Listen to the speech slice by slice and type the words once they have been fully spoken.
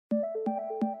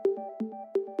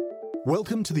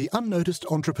Welcome to The Unnoticed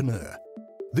Entrepreneur.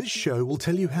 This show will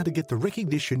tell you how to get the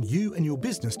recognition you and your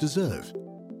business deserve.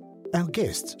 Our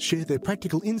guests share their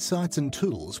practical insights and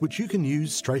tools which you can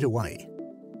use straight away.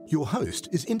 Your host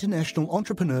is international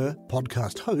entrepreneur,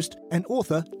 podcast host, and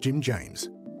author Jim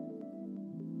James.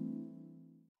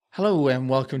 Hello and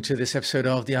welcome to this episode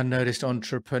of The Unnoticed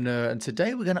Entrepreneur. And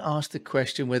today we're going to ask the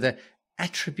question whether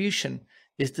attribution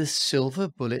is the silver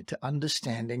bullet to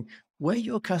understanding where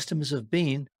your customers have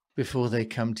been before they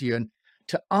come to you. And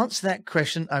to answer that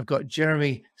question, I've got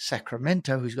Jeremy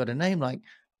Sacramento, who's got a name like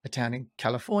a town in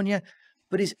California,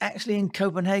 but is actually in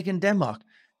Copenhagen, Denmark.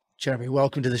 Jeremy,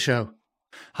 welcome to the show.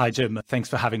 Hi, Jim. Thanks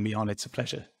for having me on. It's a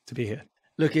pleasure to be here.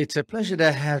 Look, it's a pleasure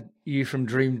to have you from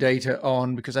Dreamdata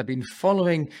on because I've been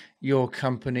following your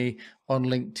company on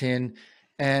LinkedIn,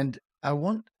 and I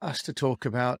want us to talk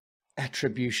about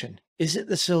attribution. Is it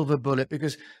the silver bullet?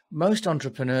 Because most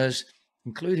entrepreneurs,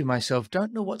 including myself,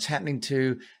 don't know what's happening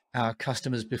to our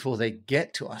customers before they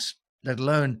get to us, let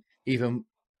alone even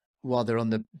while they're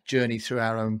on the journey through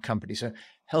our own company. So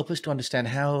help us to understand,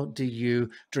 how do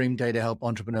you, Dreamdata, help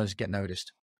entrepreneurs get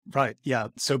noticed? Right. Yeah.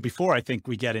 So before I think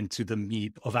we get into the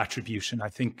meat of attribution, I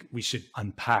think we should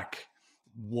unpack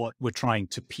what we're trying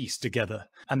to piece together.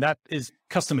 And that is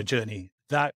customer journey.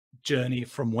 That journey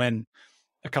from when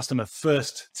a customer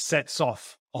first sets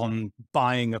off on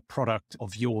buying a product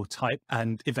of your type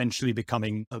and eventually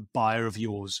becoming a buyer of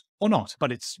yours or not.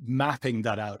 But it's mapping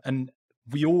that out. And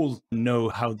we all know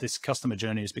how this customer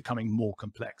journey is becoming more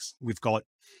complex. We've got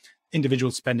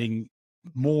individuals spending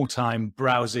more time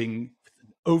browsing,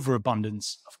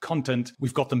 overabundance of content.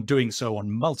 We've got them doing so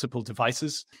on multiple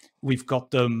devices. We've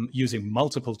got them using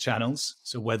multiple channels.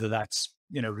 So whether that's,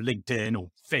 LinkedIn or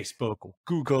Facebook or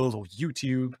Google or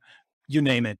YouTube, you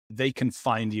name it, they can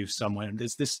find you somewhere. And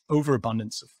there's this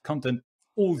overabundance of content.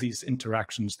 All these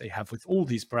interactions they have with all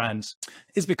these brands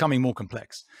is becoming more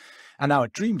complex. And now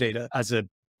at Dreamdata, as a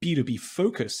B2B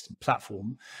focused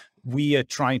platform, we are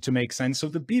trying to make sense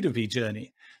of the B2B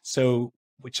journey. So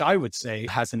which I would say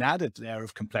has an added layer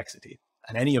of complexity.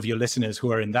 And any of your listeners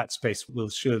who are in that space will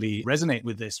surely resonate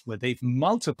with this, where they've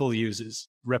multiple users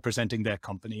representing their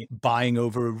company, buying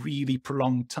over a really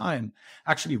prolonged time.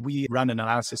 Actually, we ran an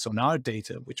analysis on our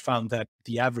data, which found that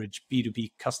the average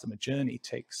B2B customer journey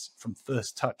takes from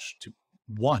first touch to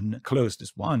closed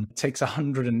as one, takes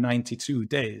 192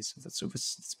 days.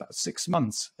 It's about 6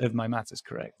 months, if my math is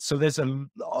correct. So there's a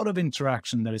lot of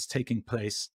interaction that is taking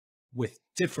place with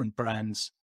different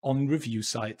brands on review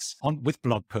sites, with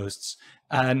blog posts.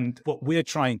 And what we're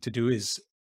trying to do is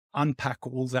unpack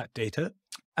all that data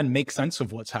and make sense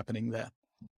of what's happening there.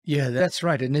 Yeah, that's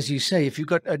right. And as you say, if you've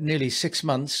got nearly 6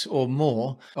 months or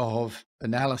more of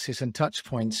analysis and touch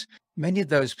points, many of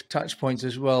those touch points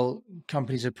as well,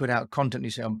 companies have put out content,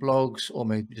 you say, on blogs, or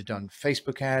maybe they've done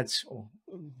Facebook ads or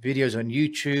videos on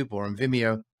YouTube or on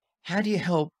Vimeo. How do you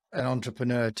help an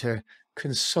entrepreneur to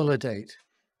consolidate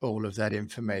all of that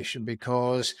information?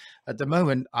 Because at the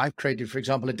moment, I've created, for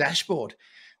example, a dashboard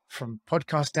from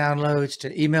podcast downloads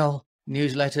to email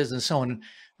newsletters and so on.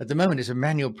 At the moment, it's a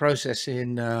manual process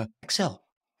in Excel.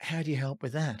 How do you help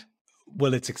with that?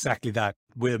 Well, it's exactly that.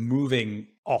 We're moving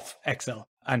off Excel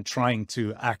and trying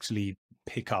to actually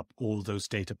pick up all those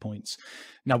data points.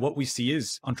 Now, what we see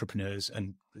is entrepreneurs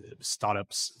and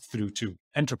startups through to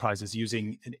enterprises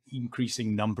using an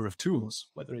increasing number of tools,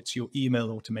 whether it's your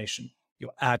email automation,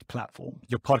 your ad platform,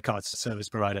 your podcast service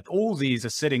provider. All these are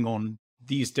sitting on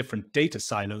these different data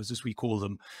silos, as we call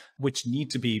them, which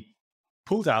need to be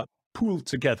pulled out, pooled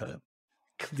together,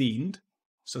 cleaned,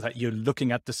 so that you're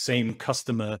looking at the same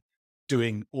customer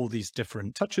doing all these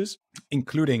different touches,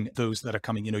 including those that are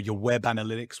coming, your web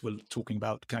analytics. We're talking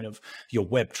about kind of your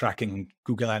web tracking,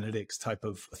 Google Analytics type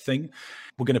of thing.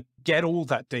 We're going to get all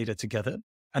that data together,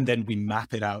 and then we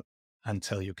map it out and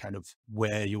tell you kind of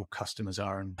where your customers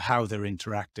are and how they're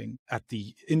interacting at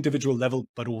the individual level,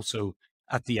 but also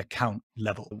at the account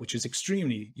level, which is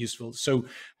extremely useful. So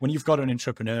when you've got an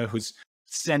entrepreneur who's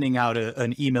sending out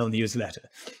an email newsletter,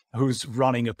 who's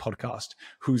running a podcast,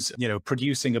 who's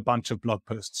producing a bunch of blog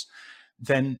posts,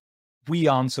 then we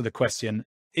answer the question,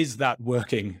 is that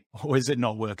working or is it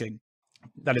not working?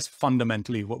 That is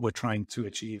fundamentally what we're trying to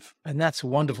achieve. And that's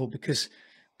wonderful, because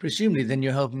presumably then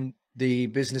you're helping the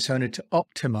business owner to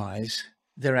optimize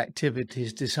their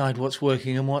activities, decide what's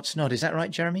working and what's not. Is that right,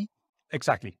 Jeremy?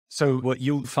 Exactly. So what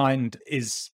you'll find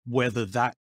is whether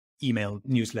that email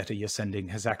newsletter you're sending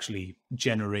has actually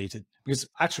generated, because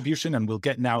attribution, and we'll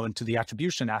get now into the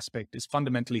attribution aspect, is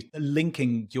fundamentally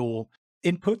linking your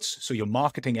inputs, so your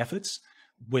marketing efforts,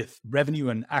 with revenue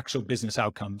and actual business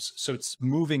outcomes. So it's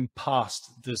moving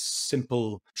past the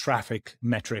simple traffic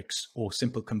metrics or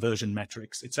simple conversion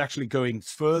metrics. It's actually going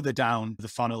further down the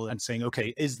funnel and saying,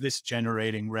 okay, is this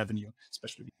generating revenue,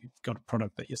 especially if you've got a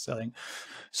product that you're selling?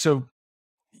 So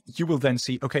you will then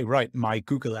see, okay, right,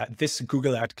 this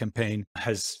Google ad campaign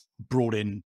has brought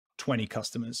in 20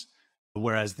 customers,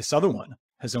 whereas this other one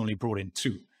has only brought in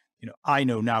 2. I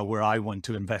know now where I want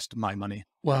to invest my money.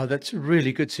 Wow, that's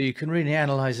really good. So you can really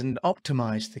analyze and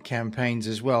optimize the campaigns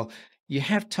as well. You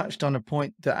have touched on a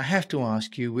point that I have to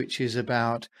ask you, which is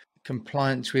about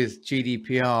compliance with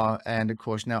GDPR. And of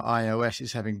course, now iOS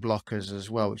is having blockers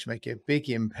as well, which make a big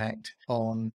impact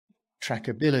on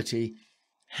trackability.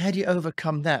 How do you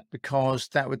overcome that? Because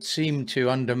that would seem to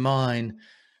undermine,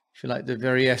 if you like, the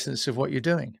very essence of what you're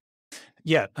doing.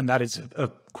 Yeah, and that is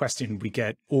a question we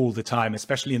get all the time,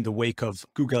 especially in the wake of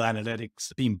Google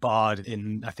Analytics being barred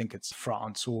in, I think it's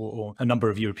France or a number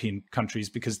of European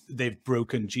countries, because they've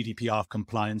broken GDPR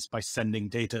compliance by sending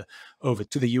data over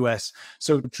to the US.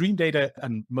 So Dreamdata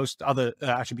and most other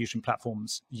attribution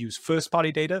platforms use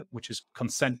first-party data, which is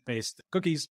consent-based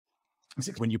cookies.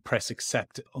 When you press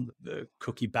accept on the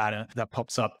cookie banner that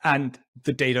pops up, and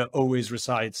the data always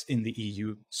resides in the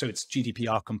EU. So it's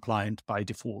GDPR compliant by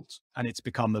default. And it's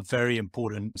become a very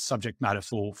important subject matter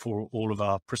for all of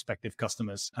our prospective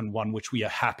customers, and one which we are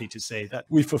happy to say that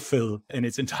we fulfill in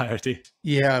its entirety.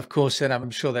 Yeah, of course. And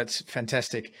I'm sure that's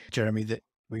fantastic, Jeremy, that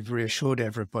we've reassured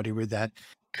everybody with that.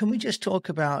 Can we just talk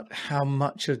about how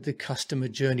much of the customer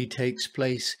journey takes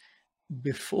place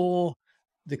before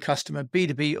the customer,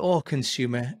 B2B or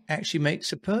consumer, actually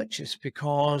makes a purchase?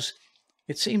 Because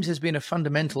it seems there's been a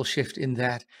fundamental shift in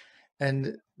that.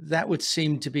 And that would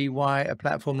seem to be why a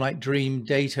platform like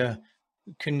Dreamdata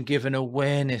can give an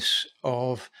awareness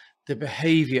of the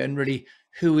behavior and really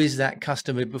who is that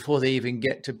customer before they even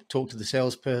get to talk to the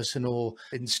salesperson or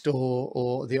in store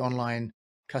or the online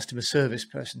customer service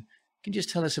person. Can you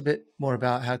just tell us a bit more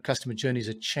about how customer journeys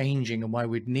are changing and why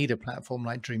we'd need a platform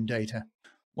like Dreamdata?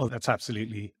 Well, that's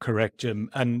absolutely correct, Jim.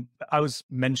 And I was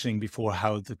mentioning before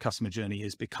how the customer journey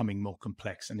is becoming more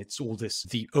complex, and it's all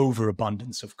the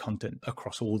overabundance of content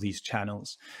across all these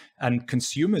channels. And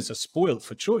consumers are spoiled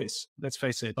for choice, let's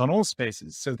face it, on all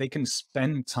spaces. So they can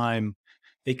spend time,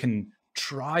 they can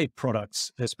try products,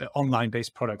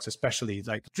 online-based products, especially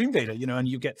like Dreamdata, and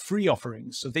you get free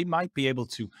offerings. So they might be able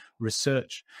to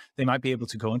research, they might be able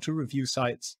to go onto review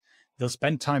sites, they'll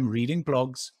spend time reading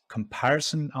blogs,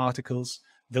 comparison articles,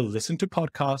 they'll listen to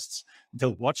podcasts,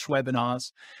 they'll watch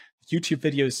webinars, YouTube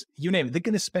videos, you name it. They're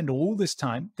going to spend all this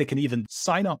time. They can even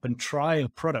sign up and try a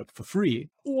product for free,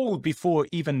 all before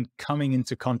even coming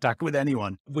into contact with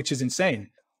anyone, which is insane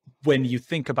when you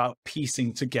think about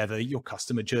piecing together your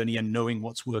customer journey and knowing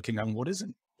what's working and what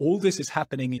isn't. All this is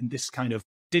happening in this kind of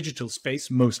digital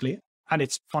space mostly, and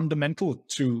it's fundamental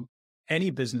to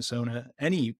any business owner,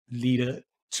 any leader,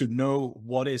 to know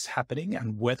what is happening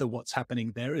and whether what's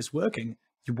happening there is working.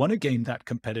 You want to gain that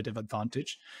competitive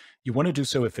advantage. You want to do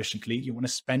so efficiently. You want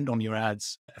to spend on your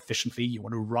ads efficiently. You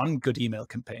want to run good email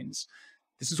campaigns.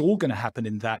 This is all going to happen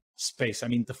in that space. I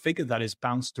mean, the figure that is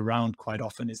bounced around quite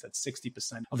often is that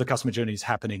 60% of the customer journey is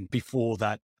happening before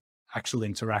that actual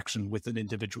interaction with an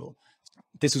individual.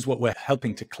 This is what we're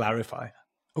helping to clarify.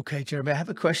 Okay, Jeremy, I have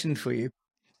a question for you.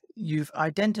 You've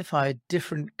identified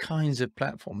different kinds of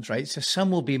platforms, right? So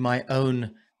some will be my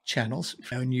own channels,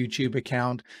 my own YouTube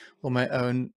account or my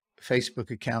own Facebook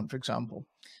account, for example.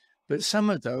 But some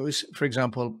of those, for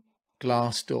example,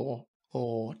 Glassdoor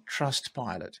or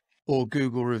Trustpilot or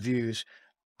Google Reviews,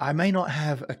 I may not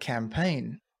have a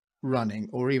campaign running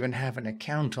or even have an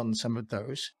account on some of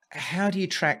those. How do you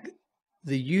track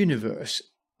the universe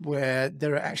where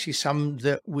there are actually some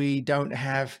that we don't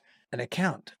have an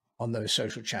account on those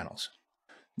social channels?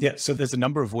 Yeah, so there's a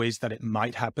number of ways that it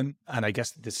might happen. And I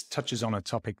guess this touches on a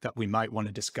topic that we might want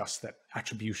to discuss, that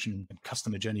attribution and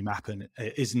customer journey mapping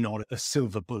is not a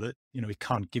silver bullet. It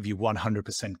can't give you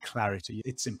 100% clarity.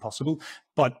 It's impossible.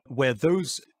 But where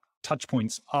those touch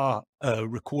points are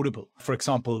recordable, for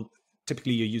example,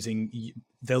 typically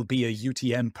there'll be a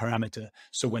UTM parameter.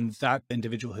 So when that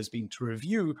individual has been to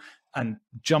review and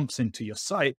jumps into your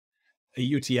site, a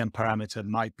UTM parameter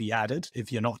might be added.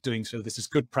 If you're not doing so, this is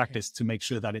good practice to make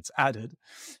sure that it's added.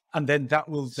 And then that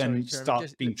will then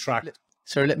start being tracked.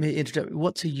 Sorry, let me interrupt.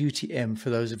 What's a UTM for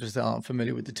those of us that aren't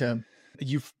familiar with the term?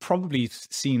 You've probably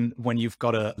seen when you've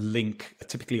got a link,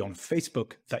 typically on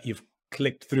Facebook, that you've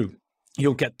clicked through.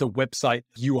 You'll get the website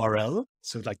URL.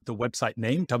 So like the website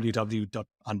name,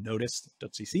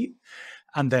 www.unnoticed.cc,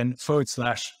 and then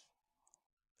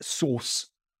 /source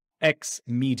X,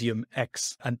 medium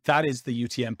X. And that is the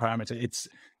UTM parameter. It's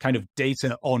kind of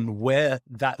data on where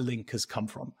that link has come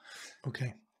from.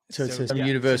 Okay. So it's yeah,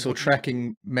 universal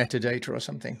tracking metadata or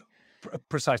something.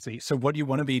 Precisely. So what you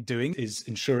want to be doing is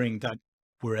ensuring that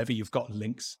wherever you've got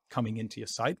links coming into your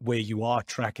site, where you are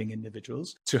tracking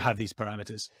individuals, to have these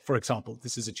parameters. For example,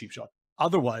 this is a cheap shot.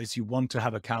 Otherwise, you want to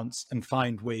have accounts and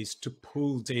find ways to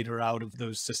pull data out of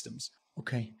those systems.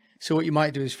 Okay. So what you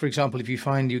might do is, for example, if you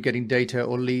find you're getting data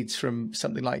or leads from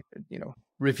something like,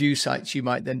 review sites, you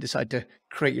might then decide to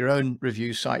create your own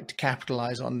review site to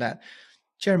capitalize on that.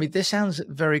 Jeremy, this sounds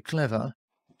very clever.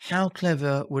 How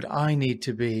clever would I need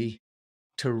to be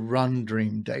to run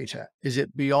Dreamdata? Is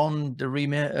it beyond the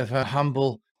remit of a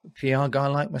humble PR guy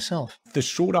like myself? The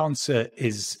short answer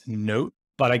is no,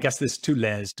 but I guess there's two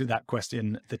layers to that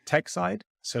question. The tech side,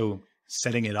 so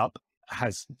setting it up,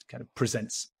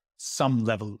 presents some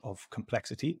level of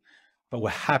complexity, but we're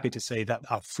happy to say that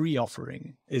our free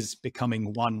offering is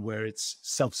becoming one where it's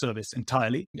self-service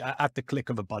entirely. At the click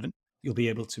of a button, you'll be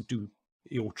able to do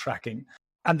your tracking.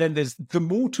 And then there's the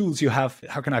more tools you have,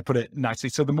 how can I put it nicely?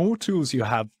 So the more tools you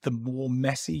have, the more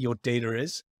messy your data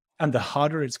is, and the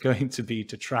harder it's going to be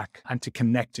to track and to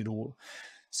connect it all.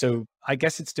 So I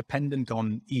guess it's dependent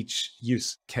on each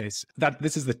use case. That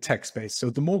this is the tech space. So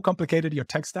the more complicated your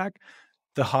tech stack,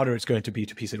 the harder it's going to be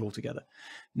to piece it all together.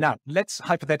 Now, let's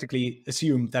hypothetically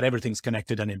assume that everything's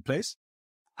connected and in place.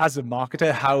 As a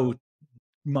marketer, how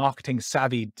marketing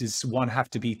savvy does one have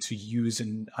to be to use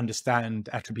and understand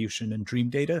attribution and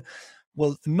Dreamdata?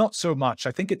 Well, not so much.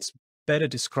 I think it's better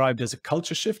described as a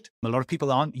culture shift. A lot of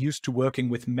people aren't used to working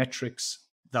with metrics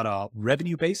that are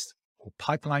revenue-based or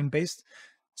pipeline-based.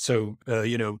 So,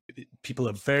 people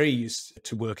are very used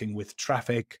to working with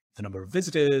traffic, the number of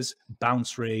visitors,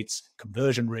 bounce rates,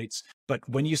 conversion rates. But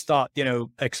when you start,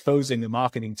 exposing the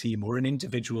marketing team or an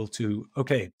individual to,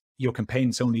 okay, your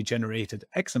campaign's only generated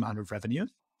X amount of revenue,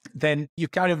 then you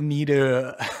kind of need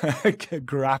to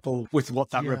grapple with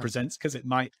what that represents, because it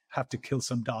might have to kill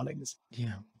some darlings.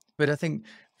 Yeah. But I think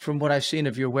from what I've seen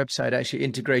of your website, actually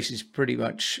integration is pretty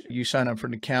much you sign up for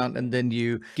an account and then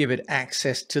you give it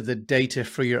access to the data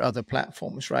for your other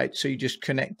platforms, right? So you just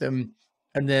connect them,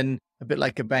 and then a bit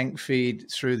like a bank feed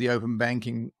through the open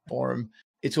banking forum,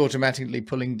 it's automatically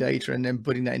pulling data and then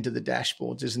putting that into the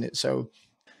dashboards, isn't it? So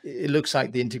it looks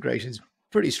like the integration is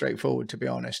pretty straightforward, to be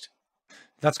honest.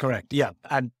 That's correct. Yeah.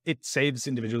 And it saves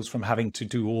individuals from having to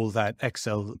do all that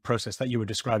Excel process that you were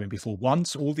describing before.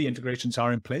 Once all the integrations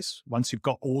are in place, once you've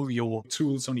got all your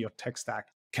tools on your tech stack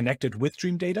connected with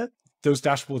Dreamdata, those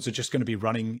dashboards are just going to be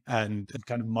running and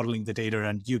kind of modeling the data,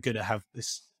 and you're going to have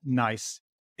this nice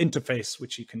interface,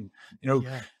 which you can,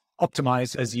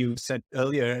 optimize, as you said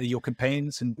earlier, your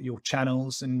campaigns and your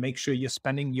channels, and make sure you're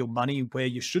spending your money where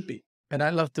you should be. And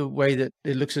I love the way that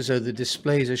it looks as though the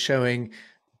displays are showing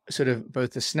sort of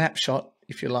both a snapshot,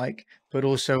 if you like, but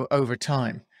also over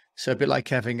time. So a bit like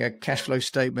having a cash flow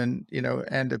statement,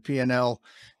 and a P&L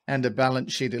and a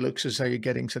balance sheet. It looks as though you're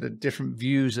getting sort of different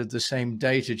views of the same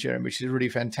data, Jeremy, which is really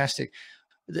fantastic.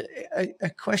 A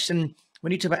question,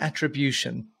 when you talk about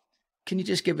attribution, can you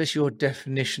just give us your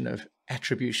definition of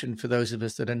attribution for those of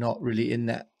us that are not really in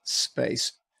that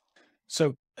space?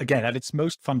 So again, at its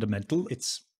most fundamental,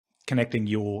 it's connecting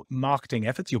your marketing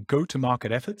efforts, your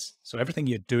go-to-market efforts, so everything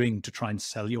you're doing to try and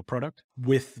sell your product,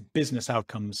 with business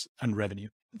outcomes and revenue.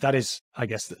 That is, I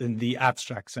guess, in the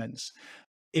abstract sense.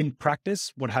 In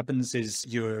practice, what happens is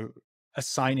you're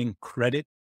assigning credit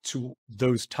to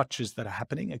those touches that are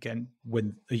happening. Again,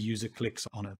 when a user clicks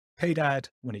on a paid ad,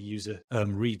 when a user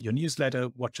reads your newsletter,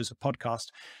 watches a podcast,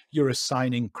 you're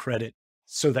assigning credit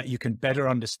so that you can better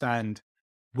understand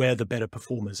where the better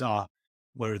performers are,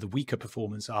 where the weaker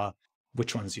performers are,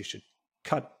 which ones you should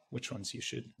cut, which ones you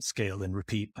should scale and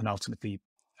repeat, and ultimately,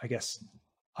 I guess,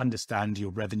 understand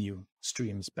your revenue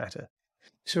streams better.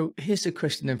 So here's the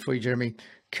question then for you, Jeremy.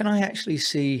 Can I actually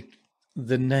see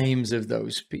the names of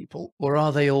those people, or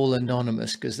are they all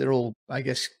anonymous? Because they're all, I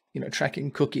guess,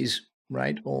 tracking cookies,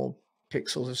 right? Or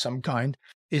pixels of some kind.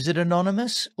 Is it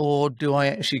anonymous, or do I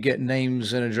actually get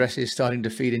names and addresses starting to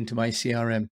feed into my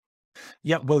CRM?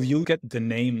 Yeah, well, you'll get the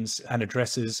names and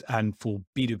addresses, and for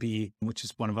B2B, which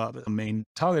is one of our main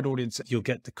target audience, you'll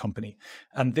get the company.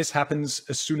 And this happens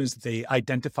as soon as they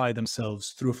identify themselves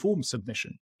through a form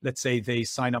submission. Let's say they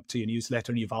sign up to your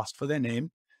newsletter and you've asked for their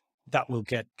name. That will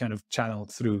get kind of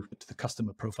channeled through to the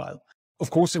customer profile.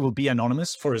 Of course, it will be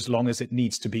anonymous for as long as it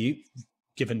needs to be,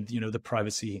 given, the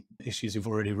privacy issues you've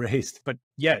already raised. But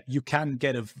yeah, you can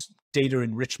get a data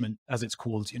enrichment, as it's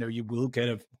called. You will get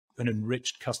an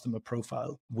enriched customer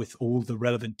profile with all the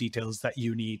relevant details that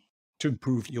you need to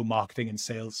improve your marketing and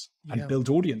sales and build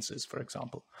audiences, for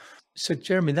example. So,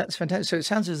 Jeremy, that's fantastic. So it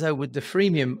sounds as though with the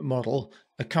freemium model,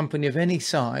 a company of any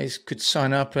size could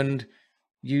sign up and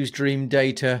use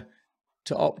Dreamdata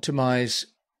to optimize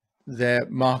their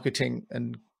marketing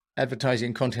and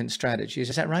advertising content strategies.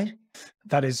 Is that right?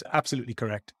 That is absolutely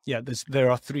correct. Yeah,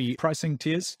 there are 3 pricing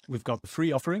tiers. We've got the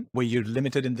free offering where you're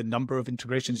limited in the number of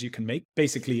integrations you can make.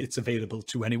 Basically, it's available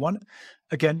to anyone.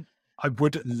 Again, I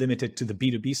would limit it to the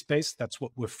B2B space. That's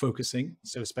what we're focusing.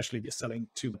 So especially if you're selling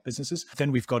to businesses.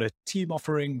 Then we've got a team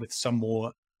offering with some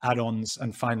more add-ons.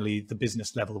 And finally, the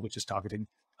business level, which is targeting,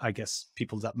 I guess,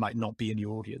 people that might not be in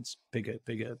your audience, bigger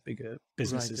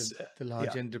businesses. Right, the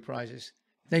large enterprises.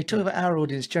 Now, you talk about our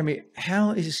audience, Jeremy.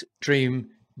 How is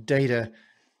Dreamdata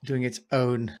doing its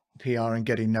own PR and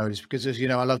getting noticed? Because, as you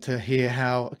know, I love to hear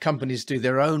how companies do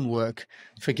their own work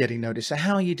for getting noticed. So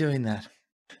how are you doing that?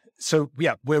 So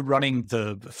yeah, we're running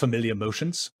the familiar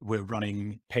motions. We're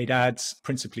running paid ads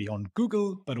principally on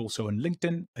Google, but also on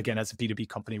LinkedIn. Again, as a B2B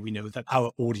company, we know that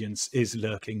our audience is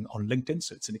lurking on LinkedIn.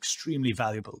 So it's an extremely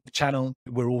valuable channel.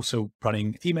 We're also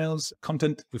running emails,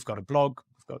 content. We've got a blog.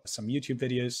 We've got some YouTube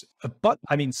videos. But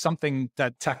I mean, something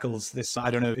that tackles this,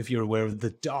 I don't know if you're aware of the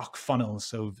dark funnel.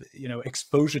 So,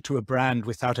 exposure to a brand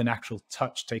without an actual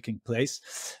touch taking place.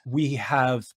 We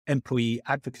have employee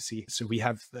advocacy. So we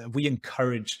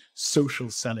encourage social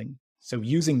selling. So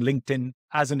using LinkedIn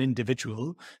as an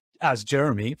individual, as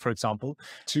Jeremy, for example,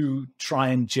 to try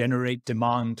and generate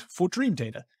demand for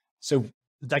Dreamdata. So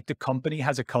like the company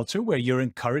has a culture where you're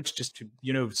encouraged just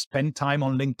to, spend time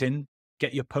on LinkedIn,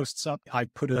 get your posts up. I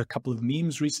put a couple of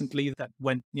memes recently that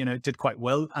went, did quite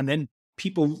well. And then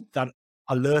people that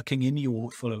are lurking in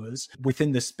your followers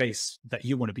within the space that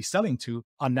you want to be selling to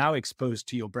are now exposed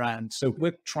to your brand. So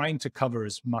we're trying to cover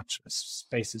as much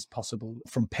space as possible,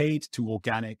 from paid to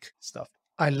organic stuff.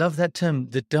 I love that term,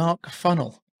 the dark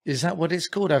funnel. Is that what it's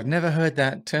called? I've never heard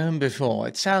that term before.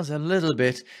 It sounds a little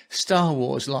bit Star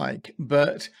Wars-like,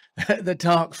 but the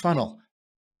dark funnel.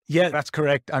 Yeah, that's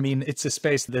correct. I mean, it's a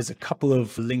space. There's a couple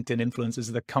of LinkedIn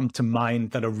influencers that come to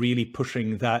mind that are really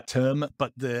pushing that term,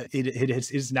 but it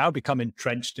is now become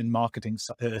entrenched in marketing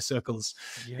circles.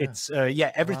 Yeah. It's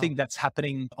everything that's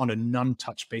happening on a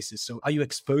non-touch basis. So are you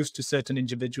exposed to certain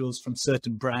individuals from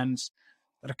certain brands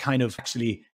that are kind of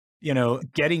actually,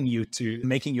 getting you to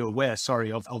making you aware,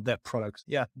 of their products?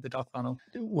 Yeah, the dark funnel.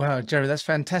 Wow, Jeremy, that's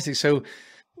fantastic. So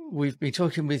we've been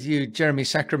talking with you, Jeremy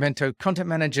Sacramento, content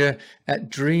manager at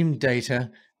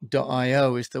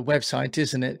dreamdata.io is the website,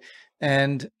 isn't it?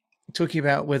 And talking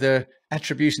about whether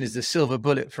attribution is the silver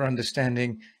bullet for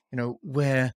understanding,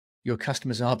 where your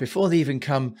customers are before they even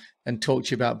come and talk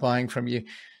to you about buying from you.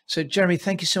 So, Jeremy,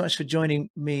 thank you so much for joining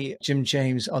me, Jim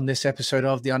James, on this episode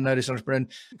of The Unnoticed Entrepreneur,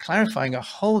 and clarifying a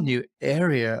whole new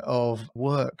area of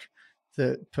work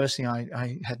that personally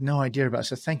I had no idea about.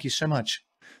 So thank you so much.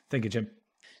 Thank you, Jim.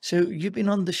 So you've been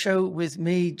on the show with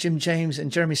me, Jim James,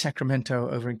 and Jeremy Sacramento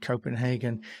over in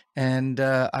Copenhagen. And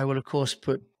I will, of course,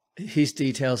 put his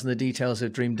details and the details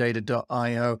of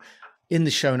dreamdata.io in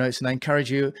the show notes. And I encourage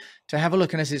you to have a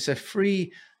look. And as it's a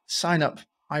free sign up,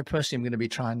 I personally am going to be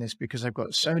trying this because I've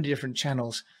got so many different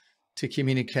channels to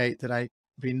communicate that I've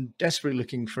been desperately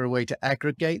looking for a way to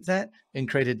aggregate that and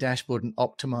create a dashboard and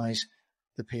optimize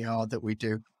the PR that we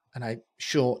do. And I'm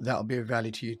sure that'll be of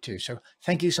value to you too. So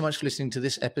thank you so much for listening to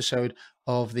this episode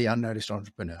of The Unnoticed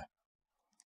Entrepreneur.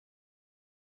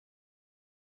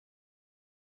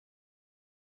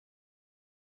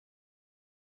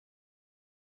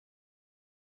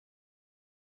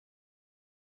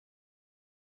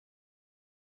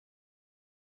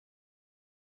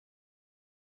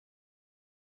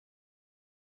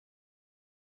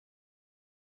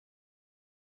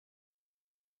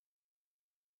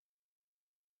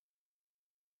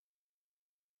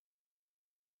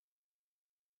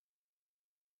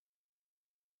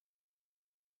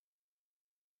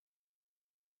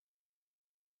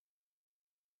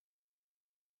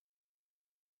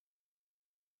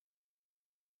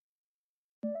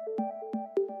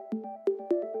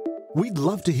 We'd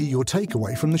love to hear your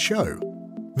takeaway from the show.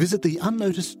 Visit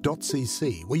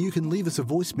theunnoticed.cc where you can leave us a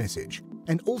voice message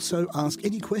and also ask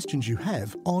any questions you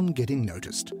have on getting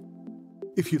noticed.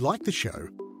 If you like the show,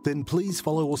 then please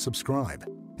follow or subscribe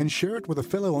and share it with a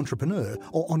fellow entrepreneur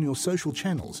or on your social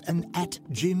channels and at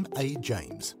Jim A.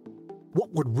 James.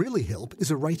 What would really help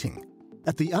is a rating.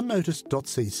 At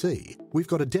theunnoticed.cc, we've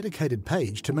got a dedicated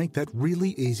page to make that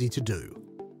really easy to do.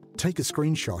 Take a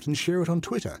screenshot and share it on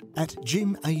Twitter at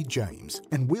Jim A. James,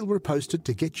 and we'll repost it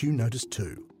to get you noticed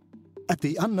too. At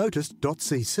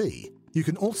theunnoticed.cc, you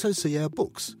can also see our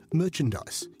books,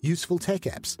 merchandise, useful tech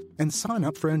apps, and sign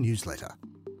up for our newsletter.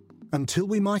 Until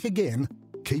we mic again,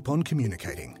 keep on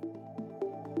communicating.